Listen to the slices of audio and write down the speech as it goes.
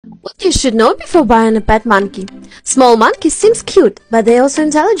What you should know before buying a pet monkey. Small monkeys seem cute, but they're also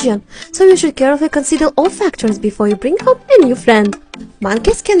intelligent, so you should carefully consider all factors before you bring home a new friend.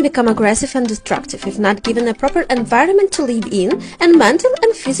 Monkeys can become aggressive and destructive if not given a proper environment to live in and mental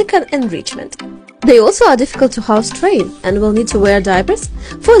and physical enrichment. They also are difficult to house train and will need to wear diapers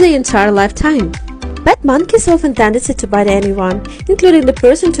for their entire lifetime. Pet monkeys have a tendency to bite anyone, including the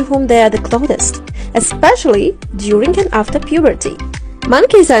person to whom they are the closest, especially during and after puberty.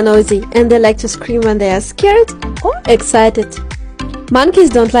 Monkeys are noisy and they like to scream when they are scared or excited. Monkeys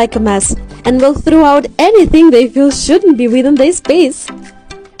don't like a mess and will throw out anything they feel shouldn't be within their space.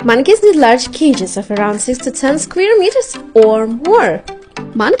 Monkeys need large cages of around 6 to 10 square meters or more.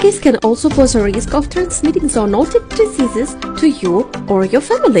 Monkeys can also pose a risk of transmitting zoonotic diseases to you or your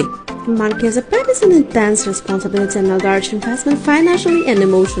family. Monkey as a pet is an intense responsibility and a large investment financially and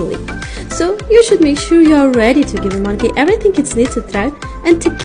emotionally. So you should make sure you are ready to give a monkey everything it needs to thrive and take